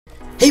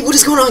Hey, what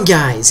is going on,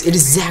 guys? It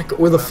is Zach,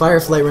 or the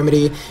Firefly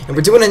Remedy, and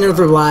we're doing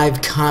another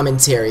live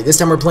commentary. This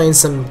time we're playing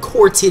some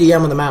core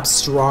TDM on the map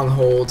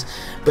Stronghold,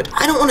 but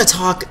I don't want to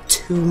talk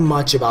too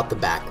much about the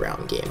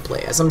background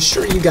gameplay, as I'm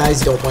sure you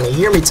guys don't want to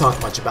hear me talk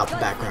much about the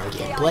background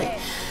gameplay.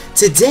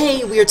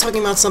 Today, we are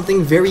talking about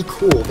something very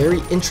cool,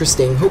 very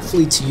interesting,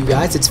 hopefully to you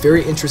guys. It's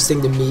very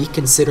interesting to me,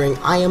 considering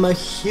I am a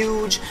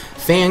huge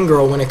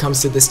fangirl when it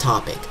comes to this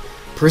topic.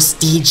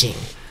 Prestiging.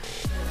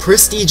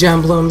 Prestige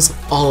Emblems,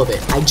 all of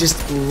it. I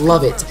just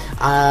love it.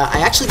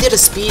 I actually did a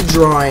speed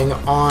drawing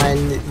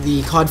on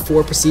the COD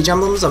 4 Prestige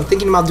Emblems. I'm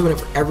thinking about doing it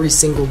for every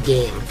single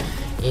game.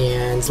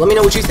 And let me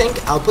know what you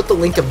think. I'll put the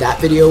link of that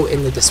video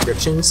in the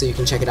description so you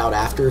can check it out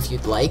after if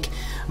you'd like.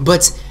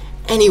 But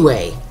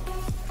anyway,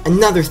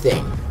 another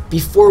thing.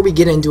 Before we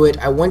get into it,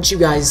 I want you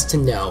guys to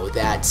know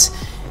that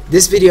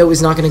this video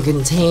is not going to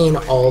contain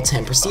all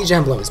 10 Prestige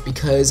Emblems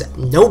because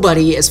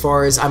nobody, as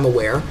far as I'm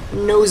aware,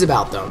 knows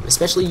about them,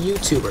 especially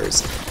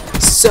YouTubers.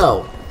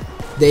 So,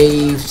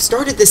 they've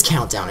started this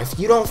countdown. If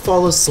you don't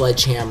follow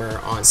Sledgehammer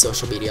on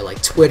social media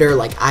like Twitter,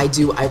 like I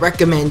do, I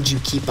recommend you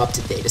keep up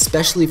to date,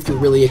 especially if you're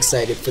really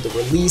excited for the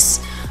release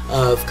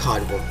of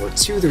COD World War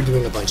II. They're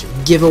doing a bunch of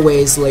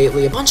giveaways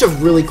lately, a bunch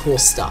of really cool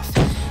stuff.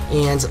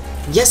 And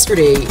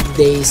yesterday,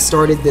 they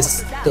started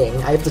this thing.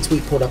 I have the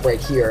tweet pulled up right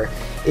here.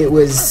 It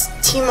was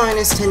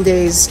T-minus 10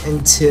 days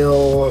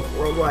until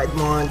worldwide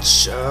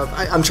launch.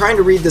 I'm trying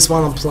to read this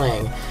while I'm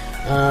playing.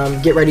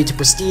 Get ready to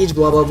prestige,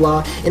 blah blah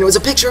blah. And it was a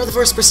picture of the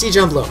first Prestige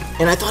Emblem.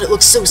 And I thought it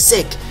looked so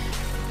sick.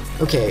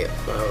 Okay,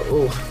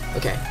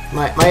 okay.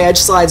 My edge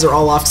slides are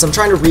all off because I'm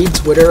trying to read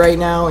Twitter right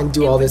now and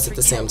do all this at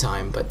the same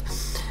time. But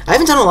I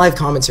haven't done a live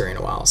commentary in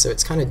a while, so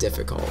it's kind of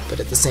difficult.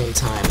 But at the same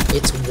time,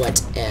 it's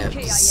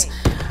whatevs.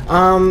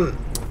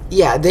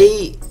 Yeah,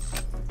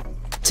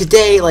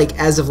 today, like,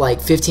 as of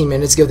like 15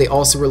 minutes ago, they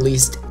also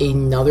released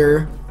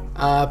another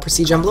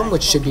Prestige Emblem,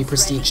 which should be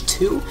Prestige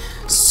 2.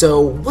 So,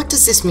 what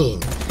does this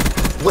mean?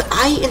 What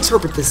I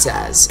interpret this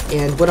as,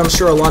 and what I'm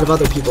sure a lot of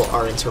other people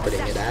are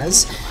interpreting it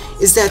as,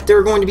 is that there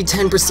are going to be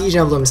 10 Prestige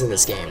Emblems in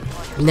this game.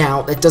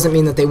 Now, that doesn't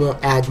mean that they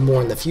won't add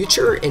more in the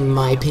future. In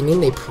my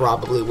opinion, they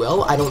probably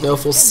will. I don't know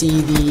if we'll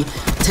see the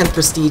 10th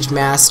Prestige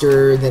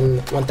Master, then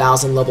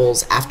 1,000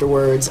 levels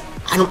afterwards.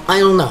 I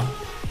don't know.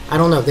 I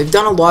don't know. They've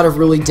done a lot of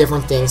really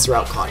different things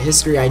throughout COD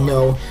history. I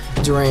know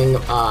during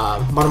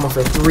Modern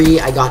Warfare 3,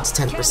 I got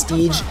to 10th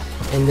Prestige,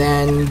 and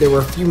then there were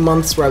a few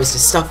months where I was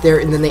just stuck there,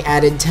 and then they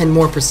added 10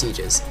 more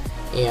Prestiges,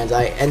 and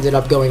I ended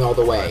up going all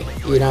the way,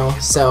 you know?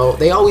 So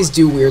they always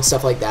do weird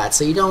stuff like that,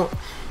 so you don't...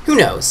 Who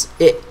knows?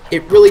 It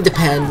really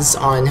depends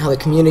on how the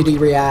community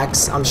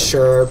reacts, I'm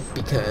sure,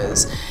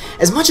 because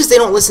as much as they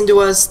don't listen to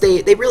us,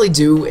 they really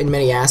do in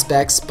many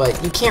aspects,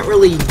 but you can't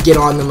really get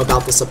on them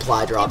about the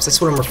supply drops. That's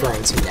what I'm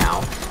referring to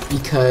now,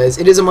 because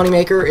it is a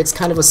moneymaker. It's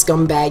kind of a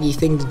scumbaggy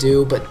thing to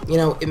do, but, you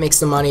know, it makes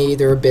the money.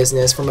 They're a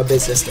business. From a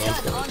business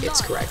standpoint, it's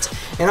correct.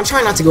 And I'm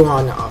trying not to go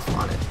off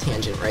on a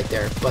tangent right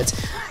there, but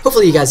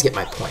hopefully you guys get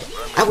my point.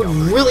 I would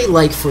really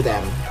like for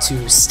them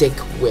to stick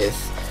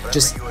with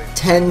just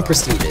 10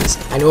 Prestiges.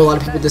 I know a lot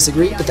of people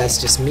disagree, but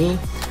that's just me.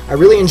 I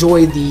really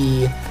enjoy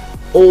the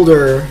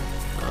older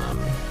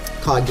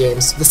COD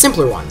games, the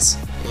simpler ones,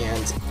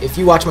 and if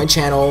you watch my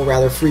channel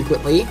rather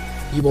frequently,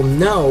 you will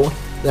know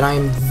that I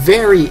am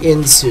very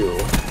into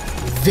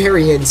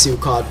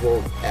COD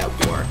World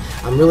at War.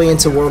 I'm really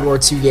into World War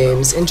II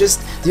games, and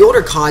just the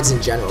older CODs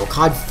in general,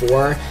 COD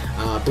 4,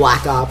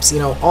 Black Ops, you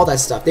know, all that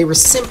stuff. They were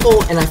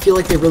simple, and I feel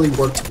like they really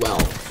worked well.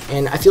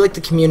 And I feel like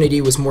the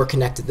community was more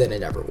connected than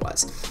it ever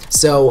was.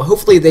 So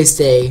hopefully they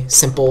stay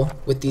simple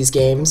with these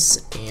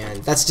games,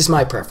 and that's just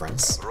my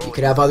preference. You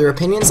could have other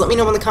opinions. Let me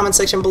know in the comment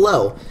section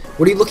below.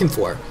 What are you looking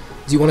for?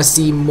 Do you want to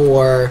see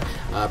more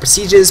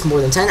Prestiges, more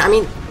than 10? I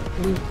mean,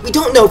 we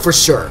don't know for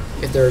sure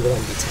if there are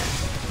going to be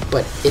 10.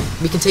 But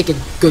we can take a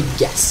good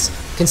guess,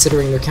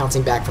 considering they're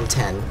counting back from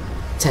 10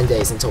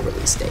 days until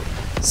release date.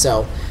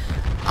 So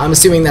I'm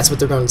assuming that's what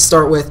they're going to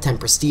start with, 10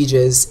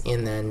 Prestiges,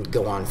 and then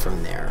go on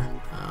from there.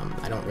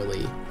 I don't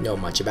really know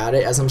much about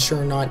it, as I'm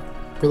sure not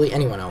really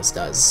anyone else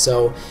does.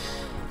 So,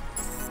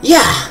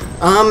 yeah,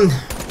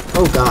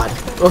 oh god.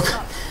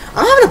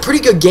 I'm having a pretty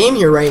good game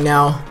here right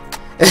now.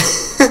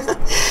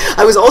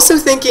 I was also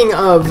thinking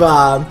of,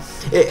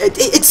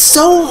 it's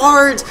so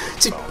hard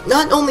to,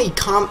 not only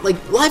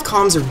live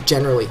comms are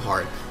generally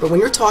hard, but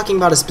when you're talking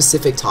about a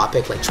specific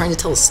topic, like trying to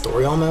tell a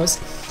story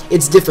almost,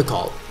 it's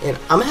difficult. And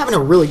I'm having a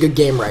really good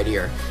game right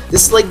here.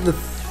 This is like the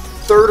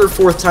third or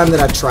fourth time that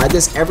I've tried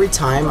this. Every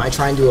time I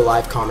try and do a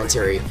live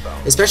commentary,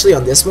 especially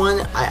on this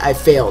one, I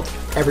failed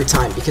every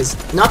time,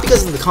 not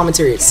because of the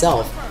commentary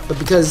itself, but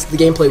because the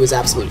gameplay was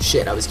absolute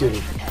shit. I was doing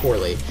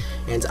poorly,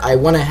 and I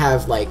want to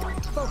have like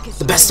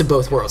the best of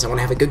both worlds. I want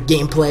to have a good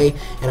gameplay,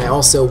 and I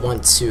also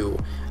want to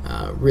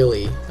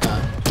really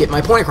get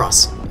my point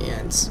across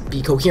and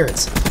be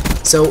coherent.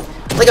 So,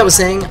 like I was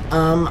saying,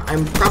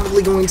 I'm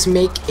probably going to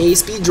make a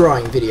speed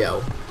drawing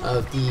video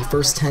of the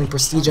first 10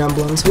 Prestige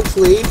Emblems.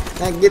 Hopefully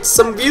that gets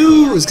some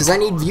views, because I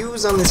need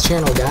views on this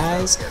channel,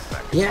 guys.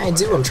 Yeah, I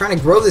do. I'm trying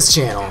to grow this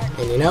channel,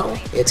 and you know,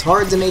 it's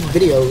hard to make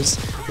videos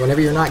whenever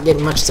you're not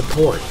getting much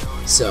support.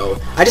 So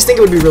I just think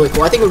it would be really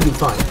cool. I think it would be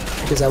fun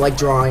because I like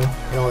drawing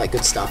and all that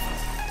good stuff.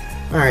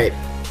 Alright.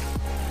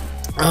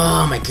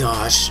 Oh my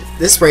gosh.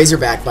 This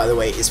Razorback, by the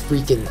way, is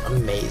freaking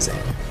amazing.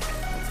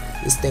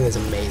 This thing is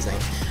amazing.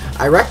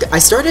 I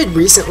started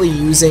recently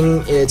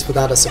using it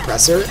without a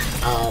suppressor.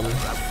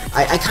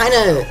 I kind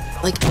of,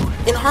 like,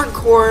 in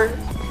hardcore,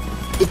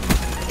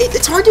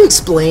 it's hard to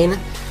explain,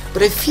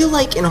 but I feel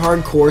like in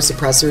hardcore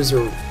suppressors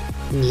are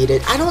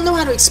needed. I don't know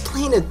how to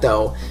explain it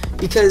though,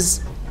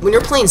 because when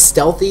you're playing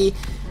stealthy,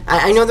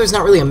 I know there's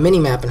not really a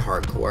mini-map in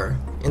hardcore,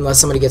 unless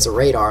somebody gets a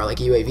radar like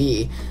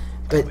UAV,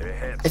 but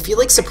I feel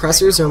like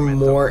suppressors are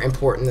more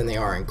important than they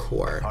are in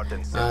core,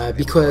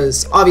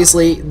 because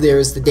obviously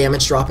there's the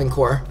damage drop in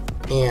core,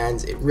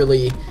 and it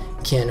really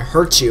can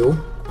hurt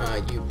you.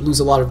 You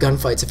lose a lot of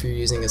gunfights if you're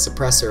using a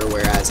suppressor,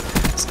 whereas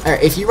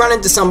if you run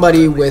into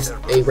somebody with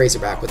a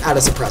Razorback without a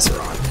suppressor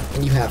on,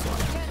 and you have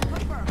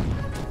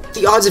one,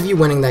 the odds of you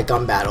winning that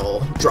gun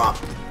battle drop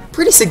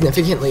pretty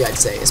significantly, I'd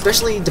say,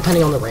 especially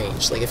depending on the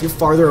range. Like, if you're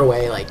farther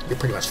away, like, you're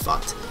pretty much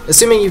fucked,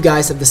 assuming you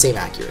guys have the same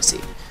accuracy,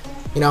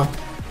 you know?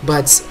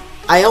 But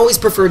I always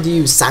preferred to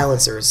use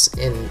silencers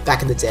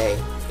back in the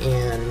day,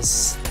 and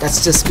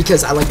that's just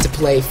because I like to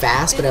play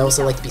fast, but I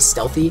also like to be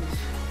stealthy.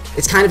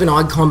 It's kind of an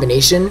odd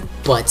combination,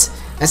 but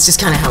that's just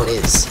kind of how it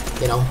is,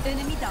 you know?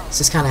 It's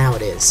just kind of how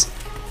it is.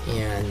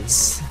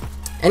 And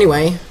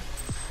anyway,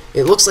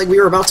 it looks like we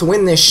were about to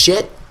win this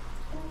shit.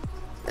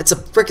 That's a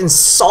freaking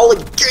solid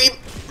game.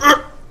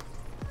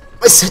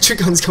 My sentry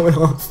gun's going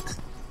off.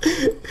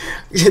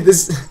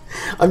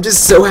 I'm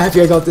just so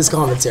happy I got this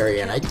commentary,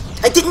 and I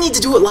didn't need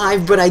to do it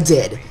live, but I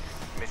did.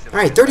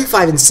 Alright,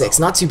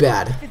 35-6, not too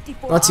bad.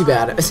 Not too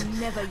bad.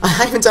 I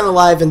haven't done a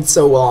live in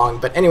so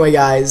long, but anyway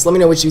guys, let me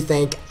know what you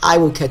think. I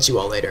will catch you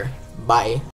all later. Bye.